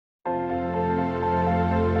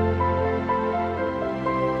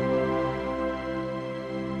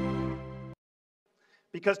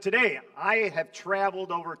Because today, I have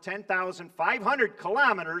traveled over 10,500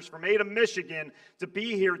 kilometers from Ada, Michigan to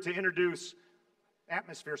be here to introduce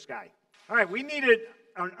Atmosphere Sky. All right, we needed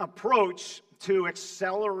an approach to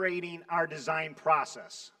accelerating our design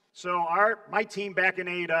process. So my team back in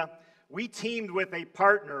Ada, we teamed with a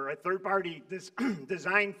partner, a third-party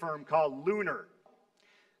design firm called Lunar.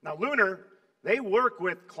 Now, Lunar, they work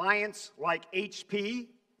with clients like HP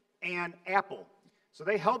and Apple. So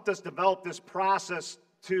they helped us develop this process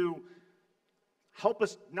to help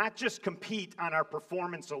us not just compete on our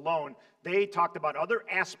performance alone. They talked about other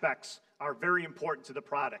aspects are very important to the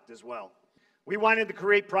product as well. We wanted to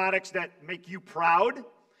create products that make you proud,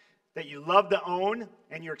 that you love to own,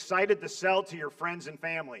 and you're excited to sell to your friends and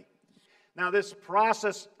family. Now, this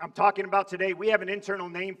process I'm talking about today, we have an internal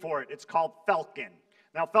name for it. It's called Falcon.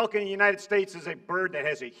 Now, falcon in the United States is a bird that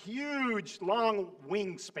has a huge, long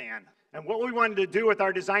wingspan. And what we wanted to do with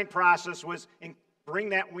our design process was bring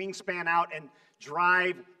that wingspan out and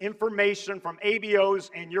drive information from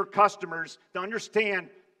ABOs and your customers to understand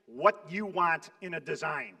what you want in a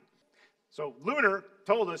design. So Lunar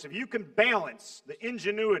told us if you can balance the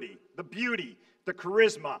ingenuity, the beauty, the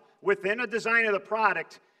charisma within a design of the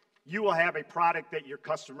product, you will have a product that your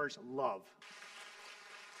customers love.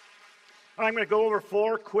 I'm going to go over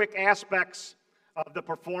 4 quick aspects of the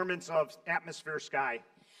performance of Atmosphere Sky.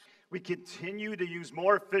 We continue to use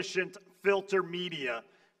more efficient filter media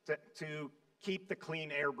to keep the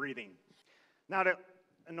clean air breathing. Now,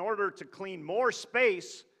 in order to clean more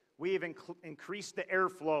space, we have increased the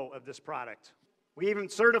airflow of this product. We even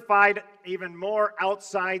certified even more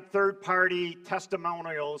outside third-party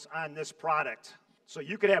testimonials on this product, so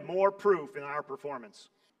you could have more proof in our performance.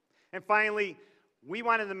 And finally, we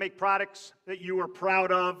wanted to make products that you were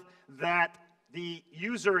proud of, that the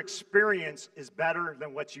user experience is better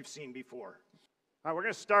than what you've seen before. All right, we're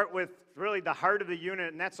going to start with really the heart of the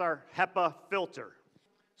unit, and that's our HEPA filter.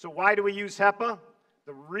 So why do we use HEPA?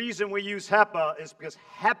 The reason we use HEPA is because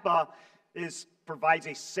HEPA provides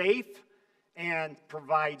a safe and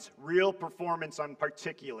provides real performance on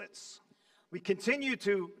particulates. We continue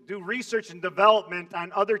to do research and development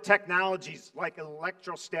on other technologies like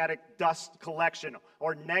electrostatic dust collection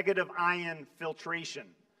or negative ion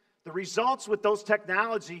filtration. The results with those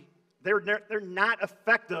technology, they're not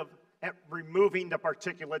effective at removing the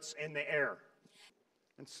particulates in the air.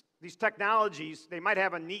 And these technologies, they might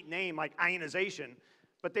have a neat name like ionization,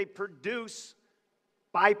 but they produce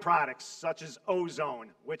byproducts such as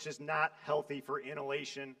ozone, which is not healthy for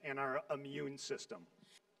inhalation and our immune system.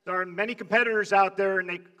 There are many competitors out there, and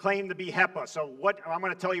they claim to be HEPA. So I'm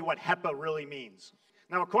going to tell you what HEPA really means.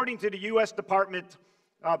 Now, according to the U.S. Department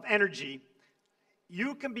of Energy,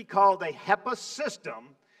 you can be called a HEPA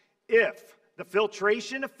system if the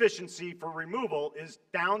filtration efficiency for removal is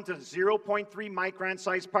down to 0.3 micron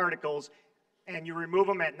sized particles, and you remove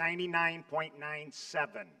them at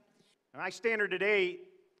 99.97. And I stand here today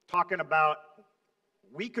talking about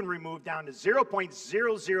we can remove down to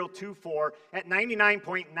 0.0024 at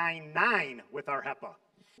 99.99 with our HEPA.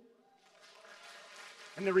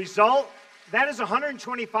 And the result, that is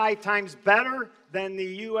 125 times better than the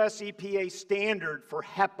US EPA standard for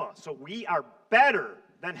HEPA. So we are better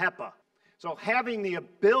than HEPA. So having the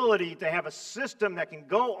ability to have a system that can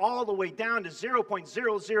go all the way down to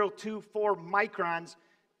 0.0024 microns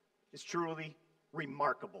is truly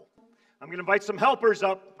remarkable. I'm going to invite some helpers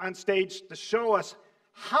up on stage to show us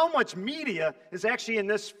how much media is actually in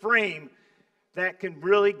this frame that can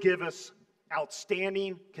really give us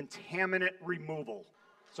outstanding contaminant removal.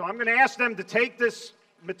 So I'm going to ask them to take this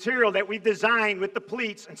material that we've designed with the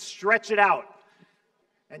pleats and stretch it out.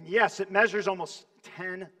 And yes, it measures almost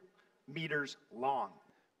 10 meters long.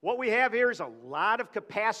 What we have here is a lot of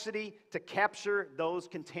capacity to capture those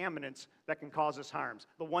contaminants that can cause us harms,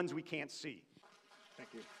 the ones we can't see. Thank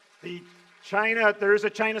you. There is a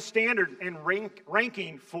China standard and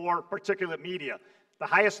ranking for particulate media. The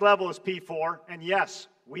highest level is P4, and yes,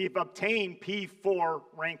 we've obtained P4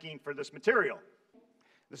 ranking for this material.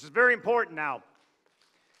 This is very important now.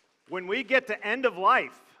 When we get to end of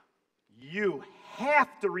life, you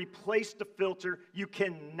have to replace the filter. You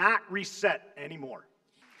cannot reset anymore.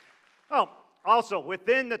 Oh, also,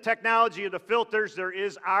 within the technology of the filters, there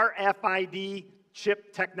is RFID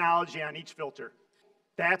chip technology on each filter.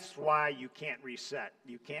 That's why you can't reset.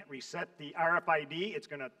 You can't reset the RFID. It's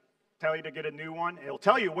going to tell you to get a new one. It'll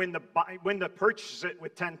tell you when to purchase it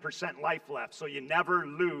with 10% life left, so you never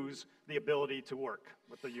lose the ability to work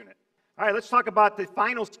with the unit. All right, let's talk about the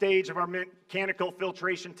final stage of our mechanical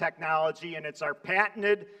filtration technology, and it's our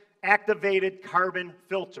patented activated carbon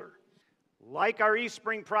filter. Like our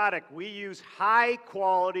eSpring product, we use high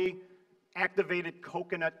quality activated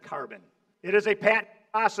coconut carbon. It is a patent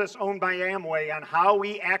process owned by Amway on how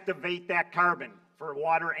we activate that carbon for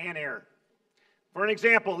water and air. For an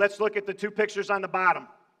example, let's look at the two pictures on the bottom.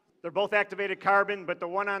 They're both activated carbon, but the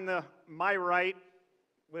one on my right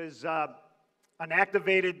was an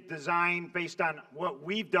activated design based on what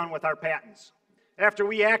we've done with our patents. After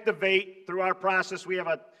we activate through our process, we have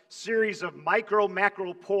a series of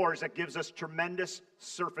macro pores that gives us tremendous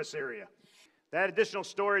surface area. That additional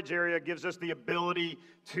storage area gives us the ability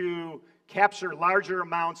to capture larger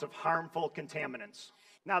amounts of harmful contaminants.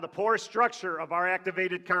 Now, the porous structure of our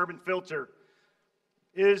activated carbon filter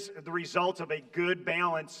is the result of a good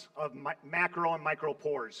balance of macro and micro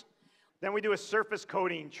pores. Then we do a surface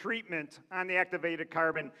coating treatment on the activated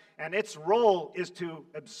carbon, and its role is to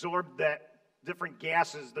absorb that different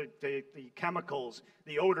gases, the chemicals,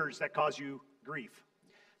 the odors that cause you grief.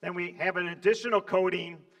 Then we have an additional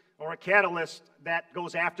coating or a catalyst that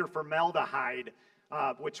goes after formaldehyde,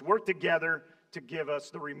 which work together to give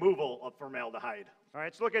us the removal of formaldehyde. All right,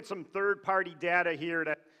 let's look at some third-party data here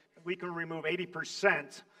that we can remove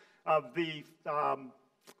 80% of the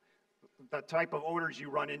type of odors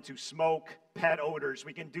you run into, smoke, pet odors.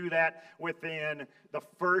 We can do that within the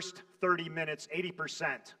first 30 minutes,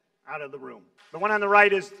 80% out of the room. The one on the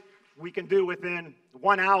right is we can do within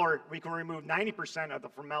 1 hour, we can remove 90% of the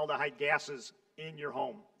formaldehyde gases in your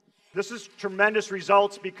home. This is tremendous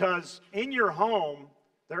results because in your home,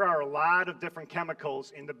 there are a lot of different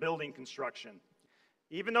chemicals in the building construction.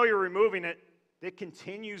 Even though you're removing it, it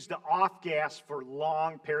continues to off-gas for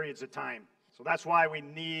long periods of time. So that's why we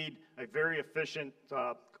need a very efficient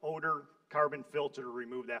odor carbon filter to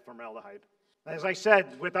remove that formaldehyde. As I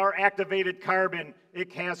said, with our activated carbon,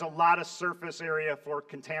 it has a lot of surface area for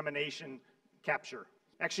contamination capture.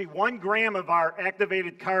 Actually, 1 gram of our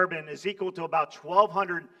activated carbon is equal to about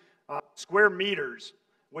 1,200 square meters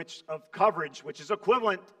of coverage, which is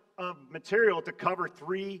equivalent of material to cover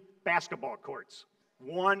 3 basketball courts.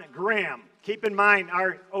 1 gram. Keep in mind,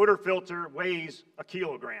 our odor filter weighs a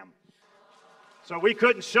kilogram. So we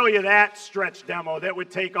couldn't show you that stretch demo. That would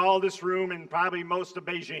take all this room and probably most of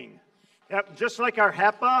Beijing. Yep, just like our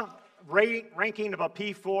HEPA ranking of a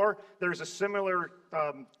P4, there's a similar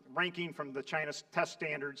ranking from the China test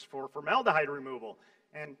standards for formaldehyde removal.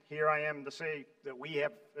 And here I am to say that we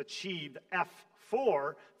have achieved F4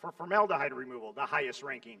 for formaldehyde removal, the highest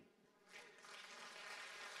ranking.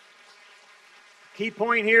 Key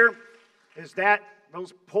point here is that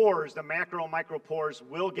those pores, the macro and micro pores,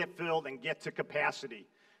 will get filled and get to capacity.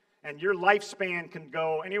 And your lifespan can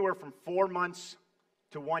go anywhere from 4 months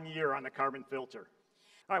to 1 year on the carbon filter.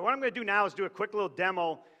 All right, what I'm going to do now is do a quick little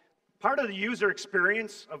demo. Part of the user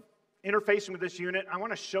experience of interfacing with this unit, I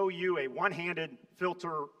want to show you a one-handed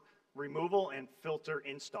filter removal and filter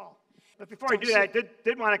install. But before I do that, I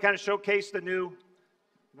did want to kind of showcase the new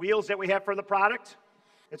wheels that we have for the product.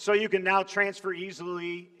 It's so you can now transfer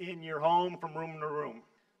easily in your home from room to room.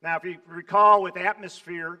 Now, if you recall with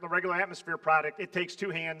Atmosphere, the regular Atmosphere product, it takes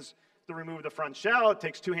 2 hands to remove the front shell. It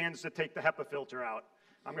takes 2 hands to take the HEPA filter out.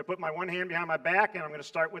 I'm going to put my 1 hand behind my back, and I'm going to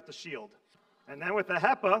start with the shield. And then with the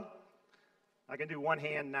HEPA, I can do 1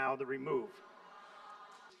 hand now to remove.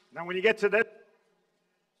 Now, when you get to this,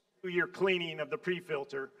 do your cleaning of the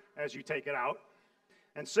pre-filter as you take it out.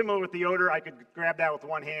 And similar with the odor, I could grab that with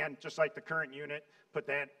 1 hand, just like the current unit, put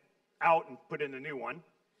that out and put in a new one.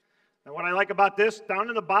 Now, what I like about this, down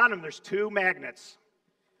in the bottom, there's 2 magnets.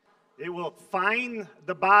 It will find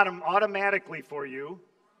the bottom automatically for you.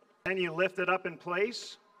 Then you lift it up in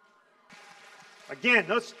place. Again,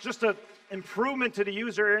 that's just an improvement to the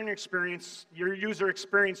user experience, your user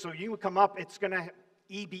experience, so you come up, it's going to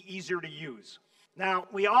be easier to use. Now,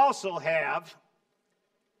 we also have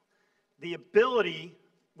the ability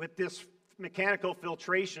with this mechanical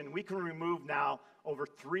filtration, we can remove now over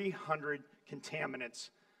 300 contaminants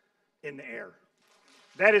in the air.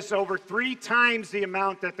 That is over 3 times the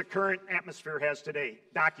amount that the current Atmosphere has today,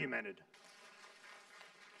 documented.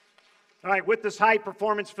 All right, with this high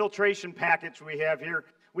performance filtration package we have here,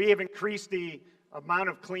 we have increased the amount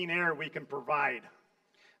of clean air we can provide.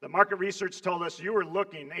 The market research told us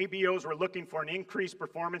ABOs were looking for an increased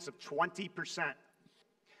performance of 20%.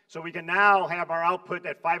 So we can now have our output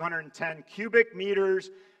at 510 cubic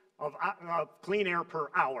meters of clean air per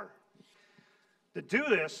hour. To do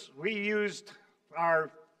this, we used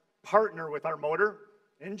our partner with our motor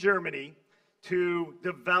in Germany to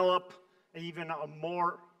develop even a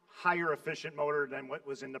more higher efficient motor than what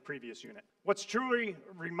was in the previous unit. What's truly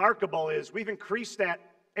remarkable is we've increased that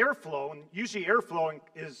airflow, and usually airflow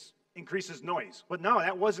increases noise. But no,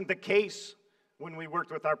 that wasn't the case when we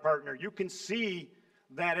worked with our partner. You can see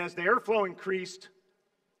that as the airflow increased,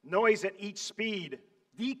 noise at each speed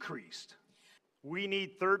decreased. We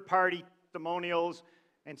need third-party testimonials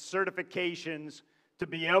and certifications to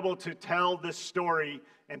be able to tell this story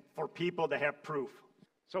and for people to have proof.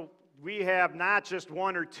 So we have not just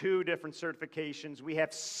 1 or 2 different certifications, we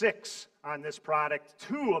have 6 on this product,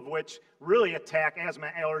 2 of which really attack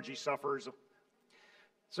asthma allergy sufferers.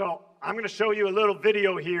 So I'm going to show you a little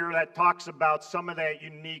video here that talks about some of that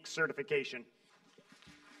unique certification.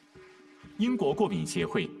 英国过敏协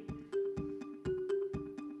会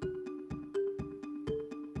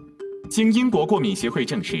经英国过敏协会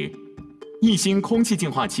证实，逸新空气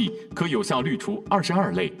净化器可有效滤除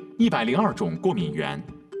22类102种过敏源。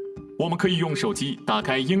我们可以用手机打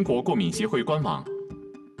开英国过敏协会官网，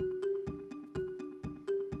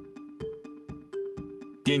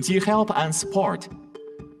点击 Help and Support，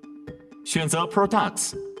 选择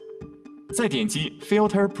Products， 再点击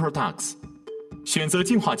Filter Products， 选择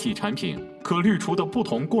净化器产品可滤除的不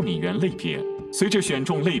同过敏源类别。随着选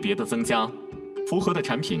中类别的增加，符合的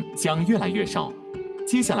产品将越来越少。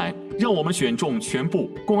接下来，让我们选中全部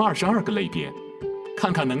共22个类别，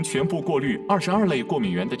看看能全部过滤22类过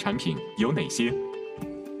敏源的产品有哪些。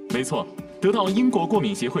没错，得到英国过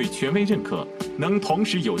敏协会权威认可，能同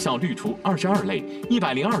时有效滤除22类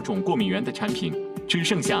102种过敏源的产品，只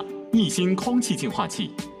剩下逸新空气净化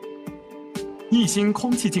器。逸新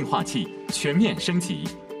空气净化器全面升级，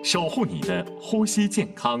守护你的呼吸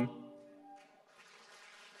健康。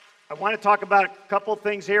I want to talk about a couple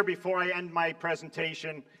things here before I end my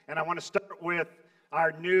presentation, and I want to start with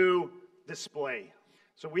our new display.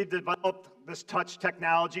 So we've developed this touch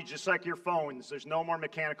technology just like your phones. There's no more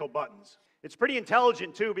mechanical buttons. It's pretty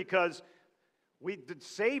intelligent too because we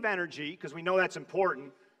save energy because we know that's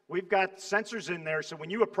important. We've got sensors in there so when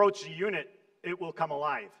you approach the unit, it will come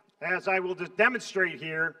alive. As I will demonstrate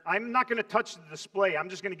here, I'm not going to touch the display. I'm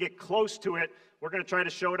just going to get close to it. We're going to try to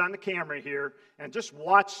show it on the camera here and just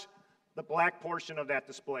watch the black portion of that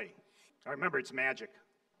display. Remember, it's magic.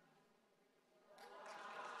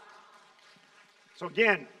 So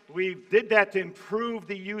again, we did that to improve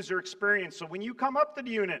the user experience. So when you come up to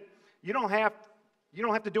the unit, you don't have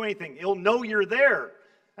to do anything. It'll know you're there.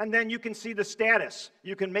 And then you can see the status.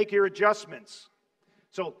 You can make your adjustments.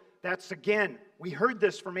 So that's, again, we heard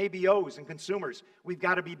this from ABOs and consumers. We've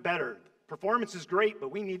got to be better. Performance is great,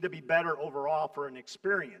 but we need to be better overall for an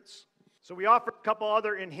experience. So we offer a couple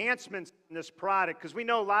other enhancements in this product because we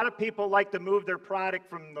know a lot of people like to move their product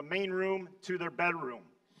from the main room to their bedroom.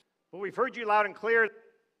 But we've heard you loud and clear,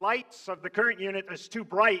 lights of the current unit is too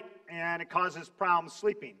bright and it causes problems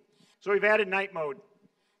sleeping. So we've added night mode.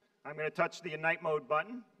 I'm going to touch the night mode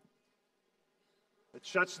button. It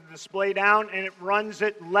shuts the display down and it runs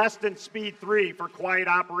at less than speed 3 for quiet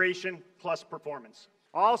operation plus performance.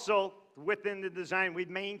 Also, within the design, we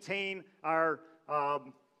maintain our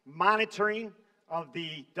monitoring of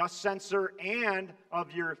the dust sensor and of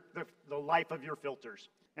the life of your filters.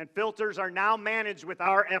 And filters are now managed with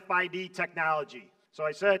our FID technology. So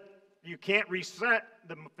I said you can't reset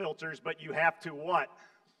the filters, but you have to what?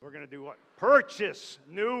 We're going to do what? Purchase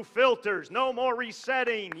new filters. No more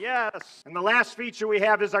resetting. Yes. And the last feature we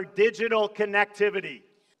have is our digital connectivity.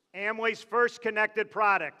 Amway's first connected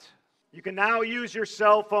product. You can now use your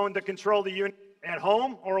cell phone to control the unit at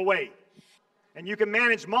home or away. And you can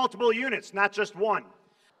manage multiple units, not just one.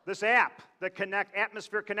 This app, the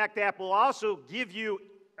Atmosphere Connect app, will also give you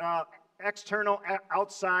external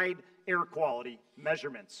outside air quality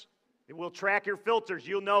measurements. It will track your filters.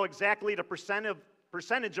 You'll know exactly the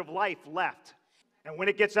percentage of life left. And when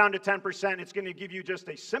it gets down to 10%, it's going to give you just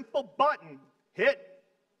a simple button, hit,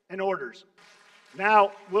 and orders.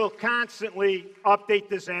 Now, we'll constantly update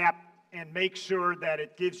this app and make sure that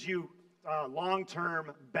it gives you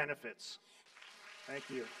long-term benefits. Thank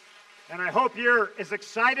you. And I hope you're as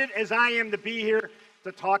excited as I am to be here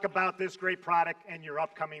to talk about this great product and your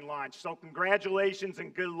upcoming launch. So congratulations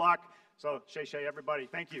and good luck. So, Shay, everybody,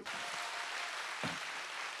 thank you.